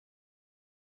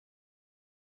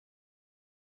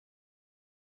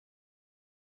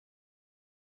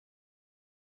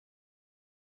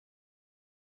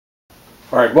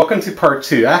All right, welcome to part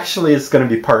 2. Actually, it's going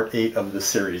to be part 8 of the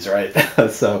series, right?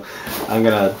 So I'm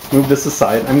going to move this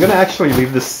aside. I'm going to actually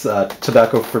leave this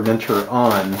tobacco fermenter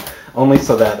on, only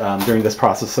so that during this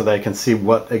process, so that I can see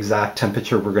what exact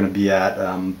temperature we're going to be at,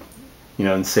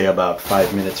 in say about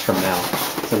 5 minutes from now.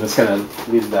 So I'm just going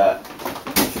to leave that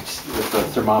with the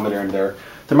thermometer in there.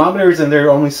 Thermometer is in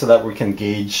there only so that we can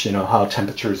gauge, how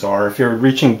temperatures are. If you're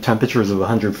reaching temperatures of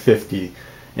 150,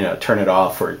 turn it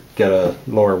off or get a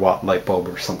lower watt light bulb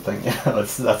or something.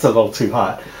 That's a little too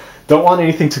hot. Don't want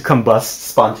anything to combust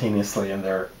spontaneously in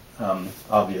there,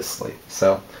 obviously.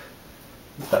 So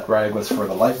that rag was for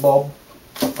the light bulb.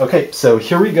 Okay, so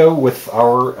here we go with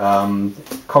our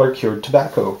color cured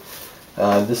tobacco.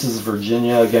 This is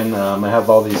Virginia again. I have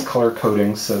all these color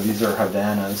codings. So these are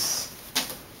Havanas,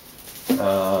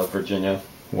 Virginia,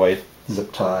 white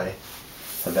zip tie,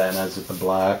 Havanas with the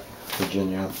black,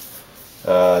 Virginia.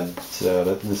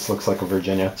 This looks like a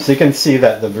Virginia. So you can see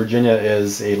that the Virginia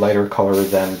is a lighter color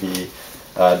than the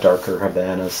darker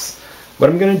Havanas. What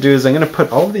I'm going to do is I'm going to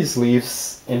put all of these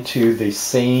leaves into the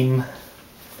same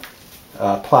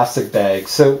plastic bag.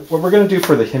 So what we're going to do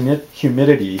for the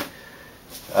humidity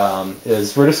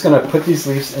is we're just going to put these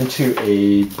leaves into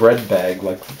a bread bag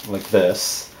like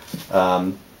this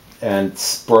and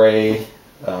spray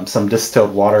some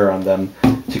distilled water on them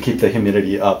to keep the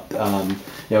humidity up.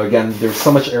 Again, there's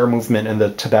so much air movement in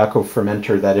the tobacco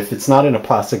fermenter that if it's not in a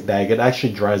plastic bag, it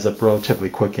actually dries up relatively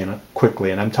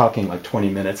quickly, and I'm talking like 20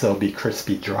 minutes, it'll be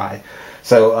crispy dry.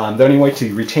 So the only way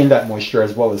to retain that moisture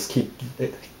as well as keep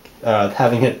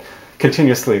having it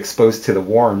continuously exposed to the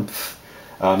warmth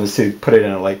is to put it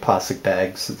in a light plastic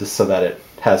bag, just so that it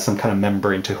has some kind of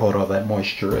membrane to hold all that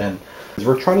moisture in.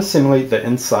 We're trying to simulate the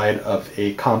inside of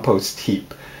a compost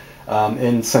heap.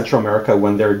 In Central America,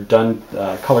 when they're done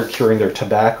color curing their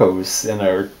tobaccos in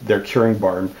their curing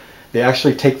barn, they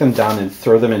actually take them down and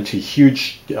throw them into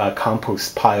huge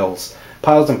compost piles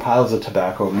and piles of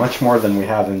tobacco, much more than we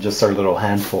have in just our little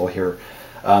handful here.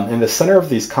 In the center of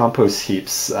these compost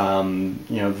heaps,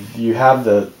 you have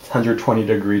the 120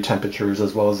 degree temperatures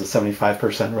as well as the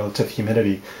 75% relative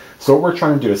humidity. So what we're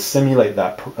trying to do is simulate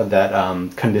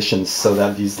that conditions so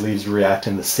that these leaves react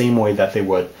in the same way that they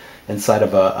would inside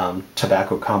of a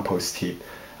tobacco compost heap.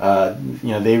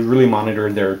 They really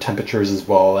monitor their temperatures as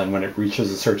well, and when it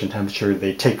reaches a certain temperature,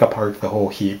 they take apart the whole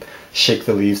heap, shake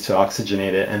the leaves to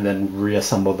oxygenate it, and then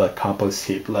reassemble the compost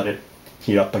heap, let it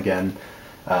heat up again,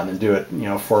 and do it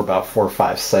for about 4 or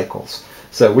 5 cycles.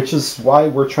 So which is why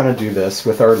we're trying to do this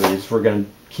with our leaves. We're going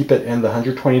to keep it in the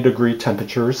 120 degree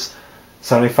temperatures,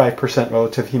 75%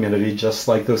 relative humidity, just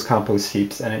like those compost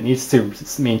heaps, and it needs to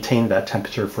maintain that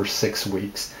temperature for 6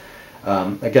 weeks.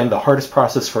 Again, the hardest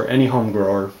process for any home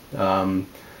grower, and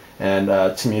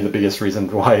to me the biggest reason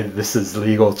why this is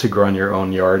legal to grow in your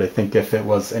own yard. I think if it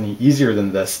was any easier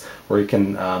than this, where you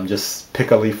can just pick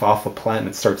a leaf off a plant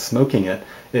and start smoking it,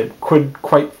 it could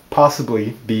quite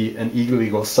possibly be an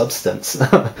illegal substance.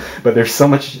 But there's so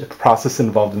much process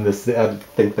involved in this, I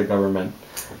think the government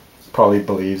probably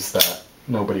believes that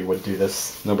nobody would do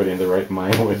this. Nobody in their right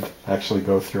mind would actually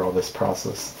go through all this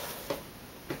process.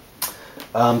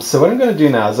 So what I'm going to do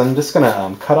now is I'm just going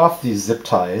to cut off these zip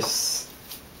ties,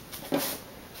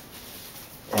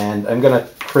 and I'm going to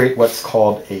create what's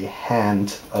called a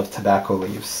hand of tobacco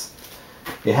leaves.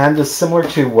 A hand is similar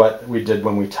to what we did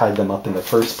when we tied them up in the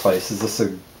first place. Is this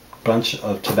a bunch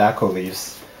of tobacco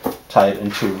leaves tied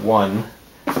into one,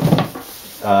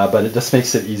 but it just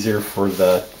makes it easier for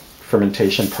the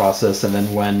fermentation process, and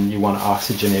then when you want to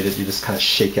oxygenate it, you just kind of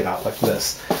shake it out like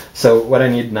this. So what I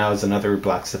need now is another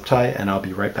black zip tie, and I'll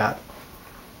be right back.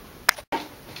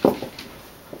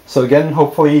 So again,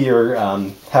 hopefully you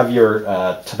have your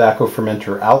tobacco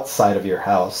fermenter outside of your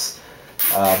house,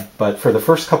 but for the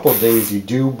first couple of days you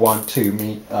do want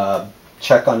to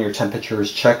check on your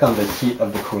temperatures, check on the heat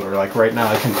of the cooler. Like right now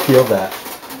I can feel that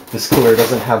this cooler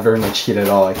doesn't have very much heat at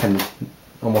all. I can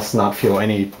almost not feel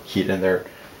any heat in there.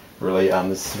 Really,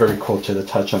 this is very cool to the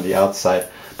touch on the outside.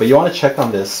 But you want to check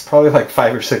on this probably like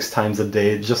 5 or 6 times a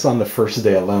day, just on the first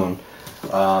day alone.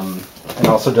 And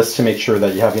also just to make sure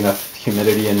that you have enough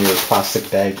humidity in your plastic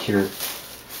bag here.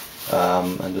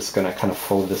 I'm just going to kind of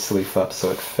fold this leaf up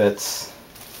so it fits.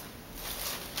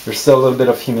 There's still a little bit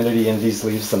of humidity in these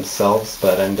leaves themselves,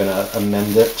 but I'm going to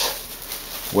amend it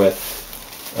with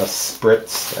a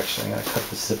spritz. Actually, I'm going to cut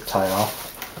the zip tie off.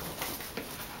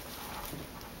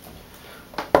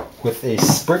 With a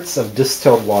spritz of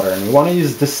distilled water, and we want to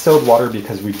use distilled water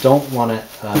because we don't want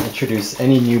to introduce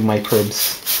any new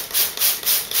microbes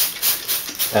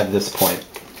at this point.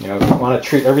 We want to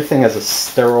treat everything as a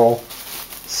sterile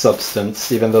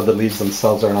substance, even though the leaves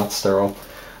themselves are not sterile.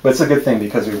 But it's a good thing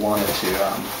because we want it to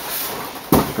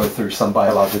go through some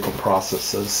biological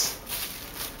processes.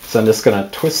 So I'm just going to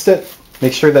twist it,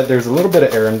 make sure that there's a little bit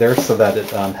of air in there so that it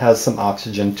has some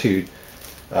oxygen to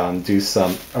do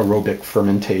some aerobic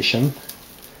fermentation.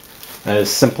 I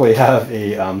just simply have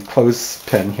a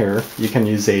clothespin here. You can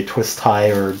use a twist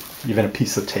tie or even a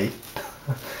piece of tape,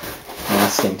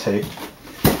 masking tape.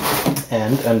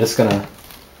 And I'm just going to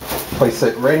place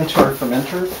it right into our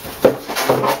fermenter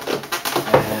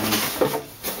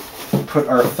and put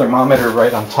our thermometer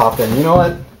right on top. And you know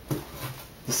what?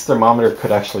 This thermometer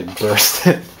could actually burst.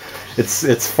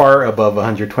 It's far above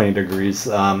 120 degrees.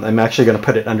 I'm actually going to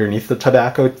put it underneath the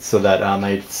tobacco so that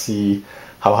I see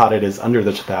how hot it is under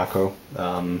the tobacco.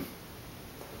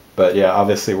 But yeah,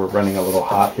 obviously we're running a little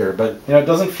hot here. But you know, it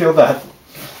doesn't feel that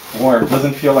warm. It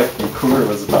doesn't feel like the cooler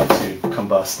was about to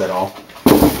combust at all.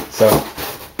 So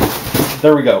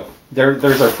there we go.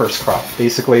 There's our first crop.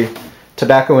 Basically,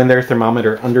 tobacco in there,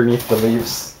 thermometer underneath the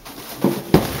leaves.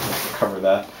 Cover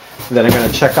that. And then I'm going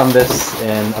to check on this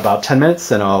in about 10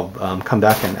 minutes, and I'll come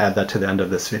back and add that to the end of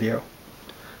this video.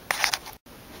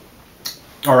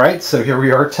 Alright, so here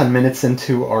we are 10 minutes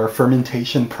into our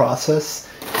fermentation process,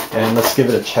 and let's give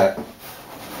it a check.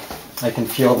 I can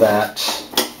feel that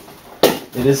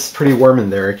it is pretty warm in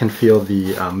there. I can feel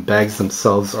the bags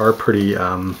themselves are pretty,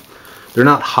 they're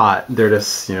not hot, they're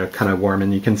just, you know, kind of warm,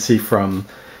 and you can see from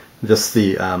just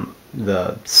the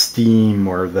steam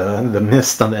or the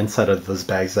mist on the inside of those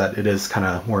bags that it is kind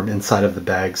of warm inside of the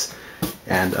bags,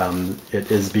 and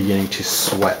it is beginning to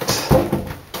sweat.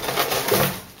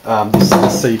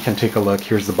 Just so you can take a look,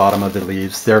 here's the bottom of the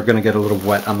leaves. They're going to get a little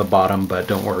wet on the bottom, but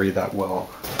don't worry, that will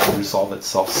resolve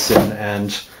itself soon.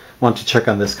 And I want to check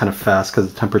on this kind of fast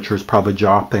because the temperature is probably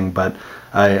dropping, but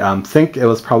I think it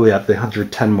was probably at the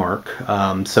 110 mark.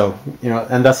 So, you know,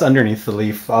 and that's underneath the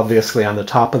leaf. Obviously on the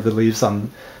top of the leaves, on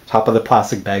top of the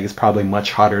plastic bag is probably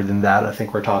much hotter than that. I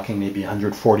think we're talking maybe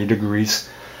 140 degrees.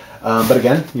 But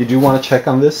again, you do want to check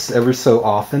on this every so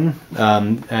often,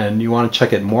 and you want to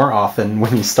check it more often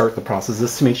when you start the process,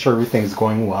 just to make sure everything's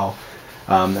going well,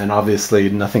 and obviously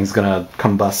nothing's going to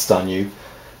combust on you.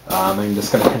 I'm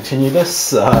just going to continue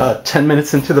this 10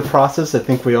 minutes into the process. I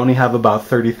think we only have about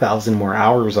 30,000 more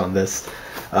hours on this.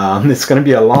 It's going to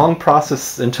be a long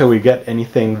process until we get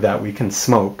anything that we can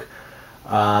smoke.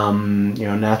 You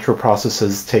know, natural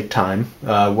processes take time.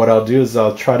 What I'll do is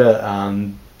I'll try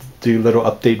to do little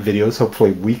update videos,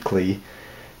 hopefully weekly,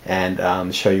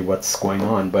 and show you what's going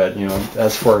on. But you know,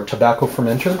 as for tobacco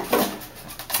fermenter,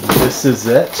 this is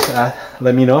it.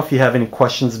 Let me know if you have any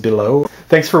questions below.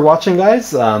 Thanks for watching,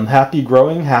 guys. Happy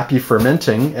growing, happy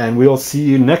fermenting, and we'll see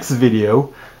you next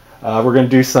video. We're going to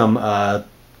do some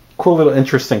cool little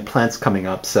interesting plants coming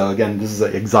up. So again, this is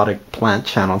an exotic plant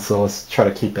channel, so let's try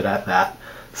to keep it at that.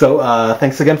 So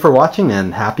thanks again for watching,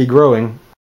 and happy growing.